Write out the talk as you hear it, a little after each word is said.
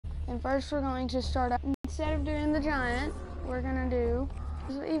And first we're going to start out, instead of doing the giant, we're gonna do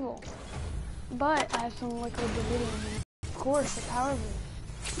the evil. But I have some liquid divinity in there. Of course, the power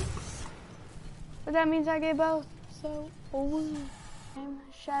boost. But that means I get both. So,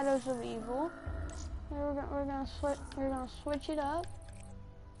 Shadows of Evil. We're gonna switch it up.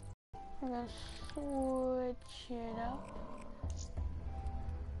 We're gonna switch it up.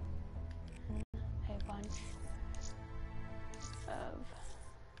 A bunch of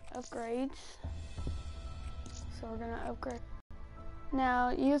upgrades. So we're gonna upgrade.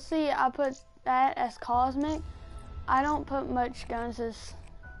 Now you see I put that as cosmic. I don't put much guns as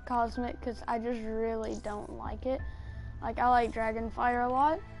cosmic because I just really don't like it. Like, I like Dragonfire a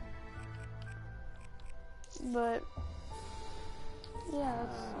lot. But yeah,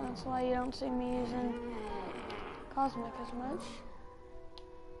 that's why you don't see me using cosmic as much.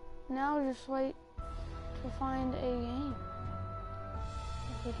 Now we'll just wait to find a game.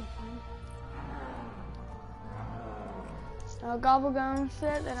 If we can find it. Now, Gobblegum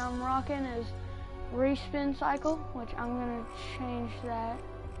set that I'm rocking is Respin Cycle, which I'm gonna change that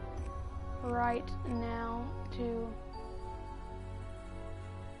right now to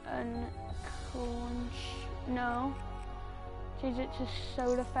change it to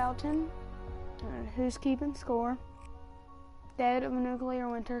Soda Fountain. And who's keeping score? Dead of a Nuclear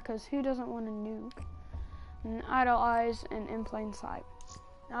Winter, because who doesn't want to nuke? And Idle Eyes and In Plain Sight.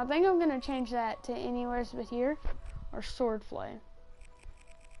 Now I think I'm gonna change that to Anywheres But Here or Swordplay.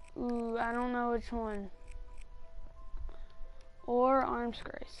 Ooh, I don't know which one. Or Arms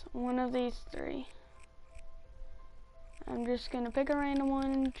Grace. One of these three. I'm just gonna pick a random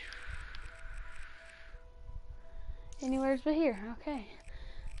one. Anywheres But Here. Okay.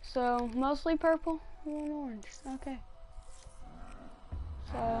 So mostly purple, one orange. Okay.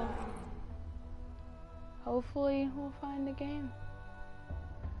 So hopefully we'll find a game.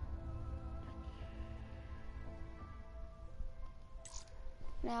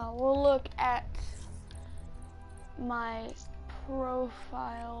 Now we'll look at my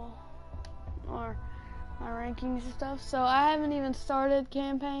profile or my rankings and stuff. So I haven't even started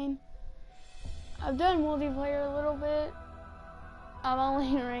campaign. I've done multiplayer a little bit. I'm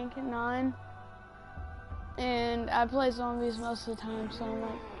only ranked 9. And I play zombies most of the time, so I'm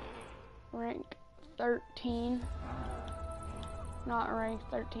like rank 13. Not rank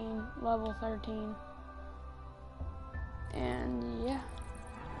 13, level 13. And yeah.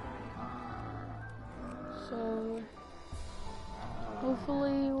 So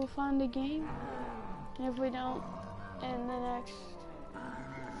hopefully we'll find a game. And if we don't, in the next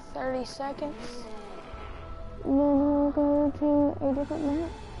 30 seconds, then we'll go to a different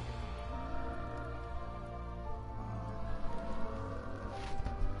map.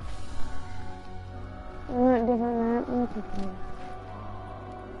 Not different map, multiplayer.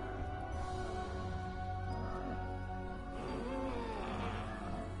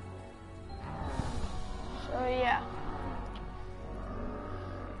 So yeah.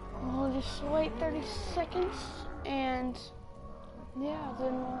 We'll just wait 30 seconds and yeah,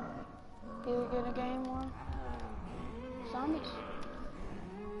 then we'll either get a game or zombies.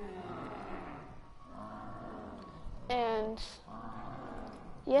 And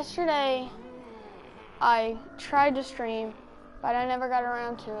yesterday I tried to stream, but I never got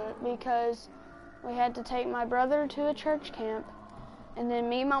around to it because we had to take my brother to a church camp, and then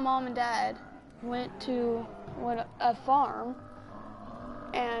me, my mom, and dad went to a farm,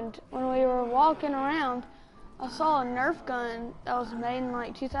 and when we were walking around, I saw a Nerf gun that was made in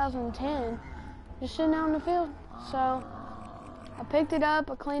like 2010 just sitting out in the field. So I picked it up,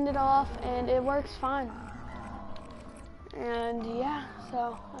 I cleaned it off, and it works fine. And yeah,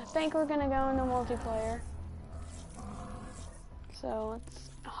 so I think we're gonna go into multiplayer. So let's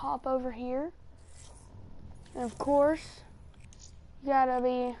hop over here. And of course, you gotta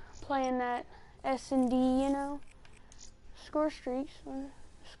be playing that S&D, you know, score streaks.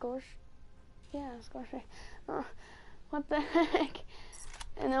 Score streaks. What the heck?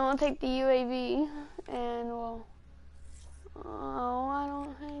 And then we'll take the UAV and we'll. Oh, I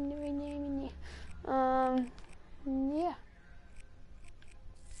don't have to rename it. Yeah.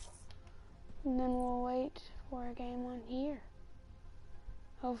 And then we'll wait for a game on here.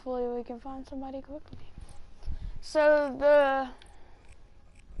 Hopefully we can find somebody quickly. So the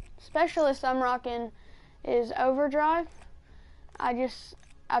specialist I'm rocking is Overdrive.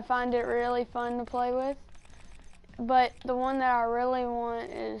 I find it really fun to play with. But the one that I really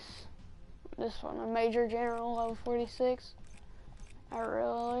want is this one, a Major General, level 46. I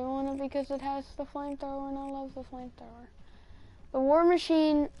really want it because it has the flamethrower, and I love the flamethrower. The War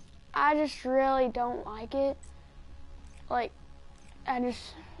Machine, I just really don't like it. Like,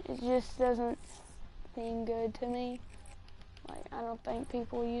 it it just doesn't seem good to me. Like, I don't think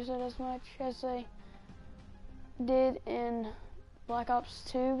people use it as much as they did in Black Ops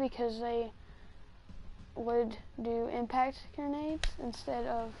 2 because they would do impact grenades instead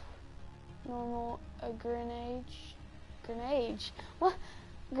of normal grenades. What?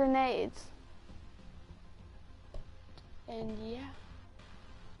 Grenades. And yeah.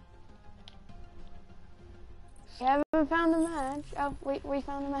 We haven't found a match. Oh, we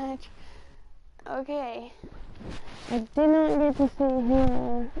found a match. Okay. I did not get to see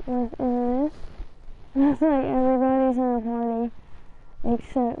who was in this. Looks like everybody's in the party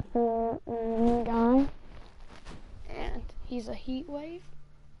except for one guy. And he's a heat wave.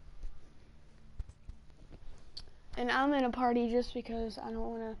 And I'm in a party just because I don't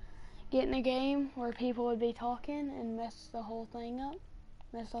want to get in a game where people would be talking and mess the whole thing up,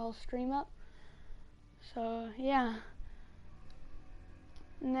 mess the whole stream up. So, yeah.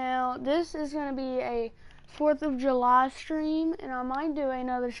 Now, this is going to be a 4th of July stream, and I might do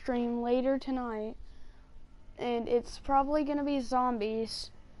another stream later tonight. And it's probably going to be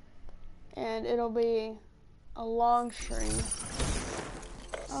zombies, and it'll be a long stream.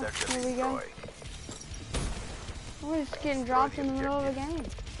 Oh, here we go. We're just getting dropped in the middle of a game.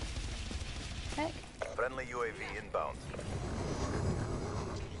 Heck. Friendly UAV inbound.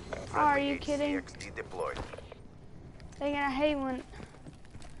 Oh, are you kidding? XD deployed. Dang it, I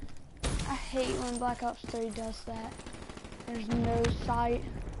hate when Black Ops 3 does that. There's no sight.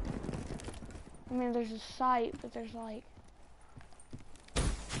 I mean, there's a sight, but there's like,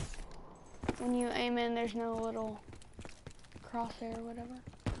 when you aim in, there's no little crosshair or whatever.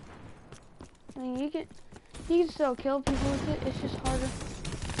 I mean, you can still kill people with it, it's just harder.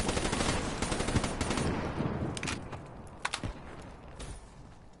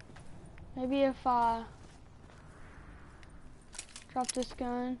 Maybe if I drop this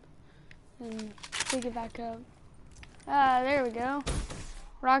gun and pick it back up. Ah, there we go.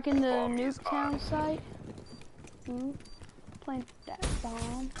 Rocking the Nuketown site. Ooh, plant that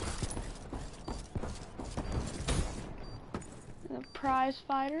bomb. The prize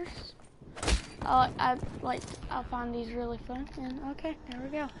fighters. I find these really fun. And okay, there we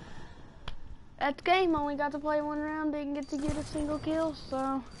go. That's game. Only got to play one round. Didn't get to get a single kill.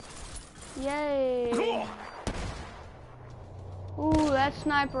 So, yay. Ooh, that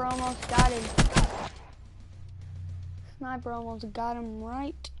sniper almost got him. Sniper almost got him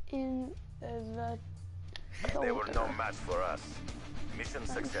right in the shoulder. They were no match for us. Mission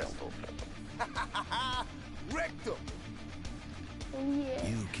successful. Recto. Oh yeah.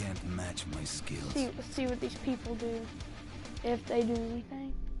 You can't match my skills. Let's see what these people do, if they do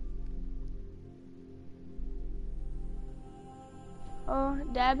anything. Oh,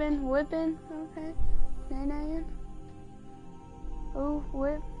 dabbing, whipping, okay. Nay-naying. Oh,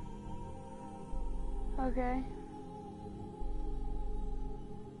 whip. Okay.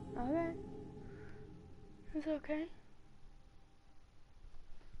 Okay. It's okay.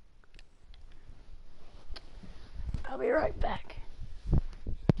 I'll be right back.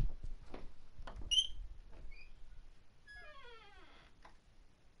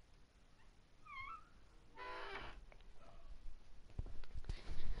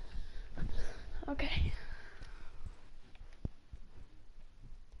 Okay.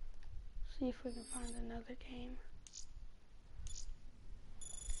 See if we can find another game.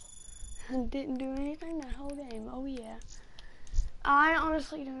 Didn't do anything that whole game. Oh yeah. I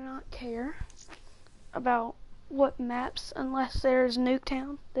honestly do not care about what maps unless there's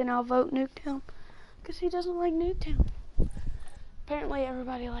Nuketown. Then I'll vote Nuketown. Because he doesn't like Nuketown. Apparently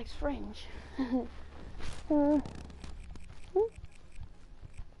everybody likes Fringe.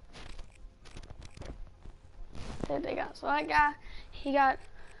 There they go. So that guy, he got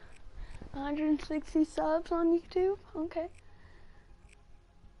 160 subs on YouTube. Okay.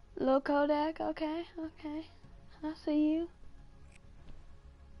 Lil Kodak. Okay. Okay. I see you.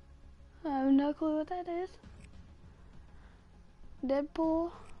 I have no clue what that is.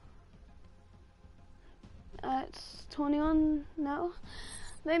 Deadpool. It's 21. No.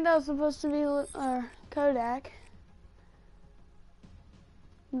 I think that was supposed to be Kodak.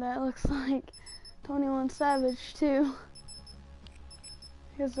 That looks like 21 Savage too.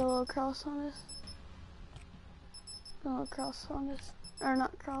 Here's a little cross on this. A little cross on this. Or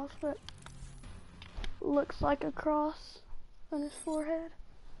not cross, but looks like a cross on his forehead.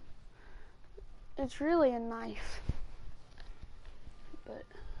 It's really a knife. But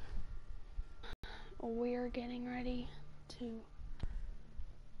we're getting ready to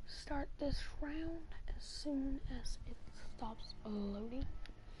start this round as soon as it stops loading.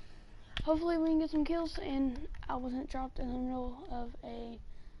 Hopefully we can get some kills and I wasn't dropped in the middle of a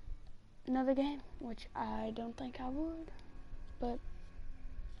another game, which I don't think I would, but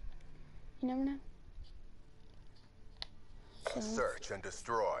you never know. So, Search and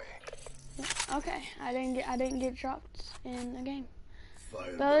destroy. okay, I didn't get dropped in the game.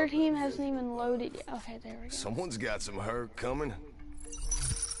 Fire The other up team that hasn't vehicle. even loaded yet. Okay, there we go. Someone's got some hurt coming.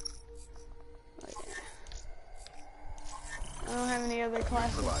 Oh, yeah. I don't have any other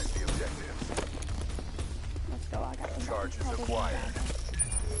classes. Neutralize the objectives. Let's go. I got the Charges acquired.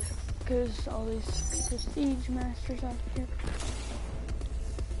 Because all these prestige masters out here.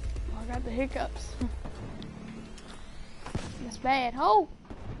 Oh, I got the hiccups. That's bad. Oh!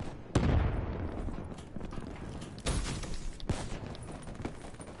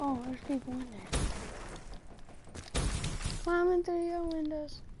 Oh, there's people in there. Climbing through your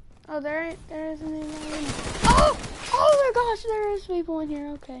windows. Oh, there isn't any windows. Oh! Oh my gosh, there is people in here.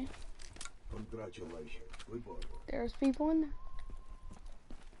 Okay. Congratulations. Good work. There's people in there.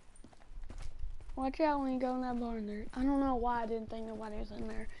 Watch out when you go in that barn there. I don't know why I didn't think nobody was in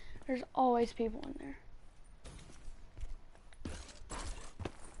there. There's always people in there.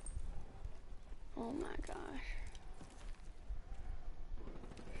 Oh my gosh.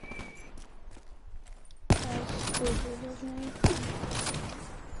 That's stupid of me.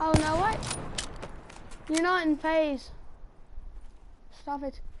 Oh no, what? You're not in phase. Stop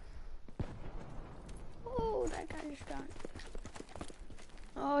it. Oh, that guy just got it.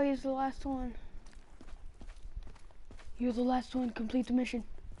 Oh, he's the last one. You're the last one. Complete the mission.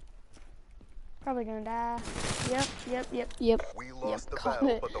 Probably gonna die. Yep. We lost the Called battle,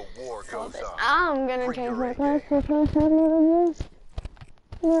 it. but the war goes on. I'm gonna Bring change your my A class game. for class. I've never used.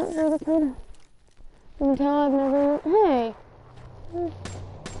 Every time I've never. Hey,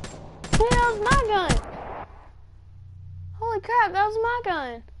 that was my gun. Holy crap, that was my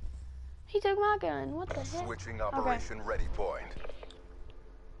gun. He took my gun. What the heck? Switching operation ready point.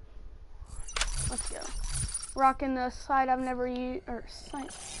 Let's go. Rocking the sight I've never used, or sight.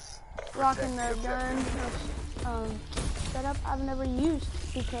 Rocking the gun setup I've never used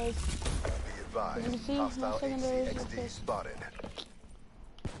because Be advised. you can see, my Hostile secondary is like HCXD this. spotted.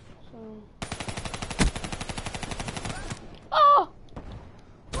 So. Oh!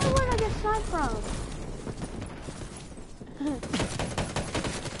 Where would I get sniped from?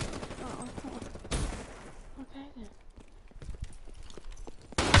 Okay then.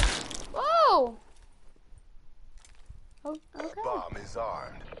 Whoa! Oh, okay. Bomb is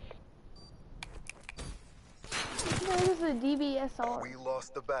armed. This is a DBSR. We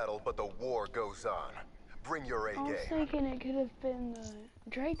lost the battle, but the war goes on. Bring your A I was game. thinking it could have been the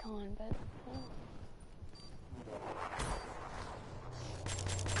Dracon, but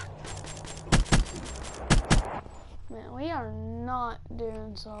man, we are not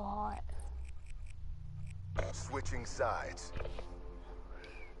doing so hot. Switching sides.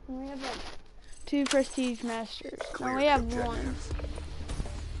 We have like 2 prestige masters. Clear No, we the have 1, objectives.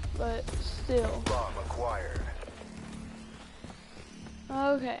 but still. Bomb acquired.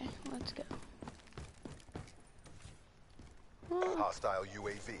 Okay, let's go. Oh, Hostile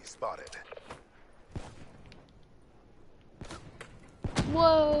UAV spotted.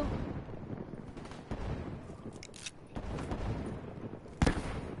 whoa.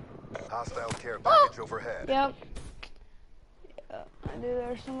 Hostile care package overhead. Yep. I knew there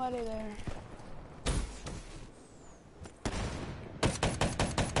was somebody there.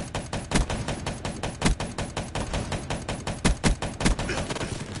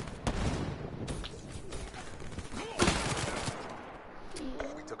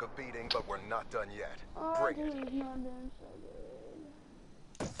 We took a beating, but we're not done yet. Oh, Bring this it. is not doing so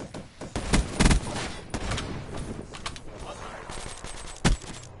good.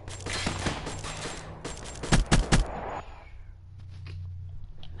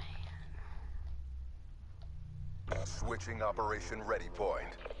 Switching operation ready point.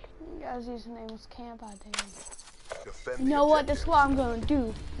 You guys' username was Camp, I did. Defend You the know what? objective. That's what I'm gonna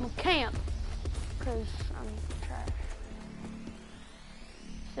do. I'm gonna camp. Because I'm trash.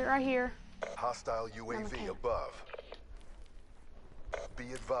 Sit right here. Hostile I'm a UAV camp. above.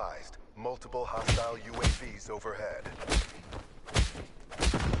 Be advised, multiple hostile UAVs overhead.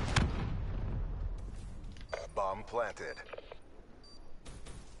 Bomb planted.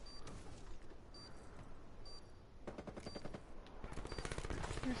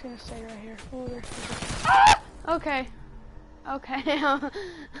 I'm just gonna stay right here. Oh, there's people. Ah! Okay. Okay.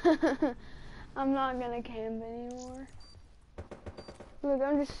 I'm not gonna camp anymore. Look,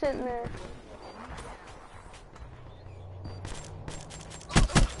 I'm just sitting there.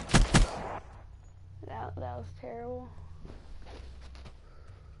 That was terrible.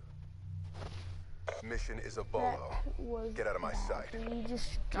 Mission is a That bolo. was Get out of my bad. sight. We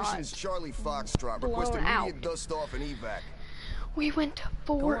just got Mission's Charlie Foxtrot. Request blown immediate out. dust off and evac. We went to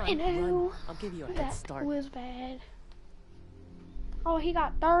Go 4 on, and 0. run. I'll give you a head That start. was bad. Oh, he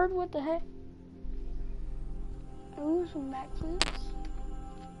got third. What the heck? Ooh, some backflips.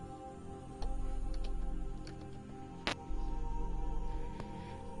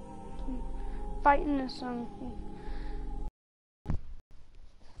 Fighting is some.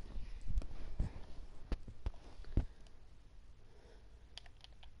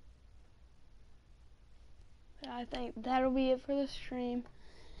 I think that'll be it for the stream.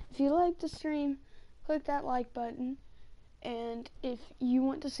 If you like the stream, click that like button. And if you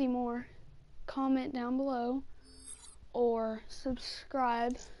want to see more, comment down below or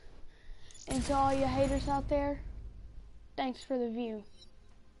subscribe. And to all you haters out there, thanks for the view.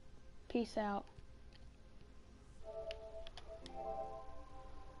 Peace out.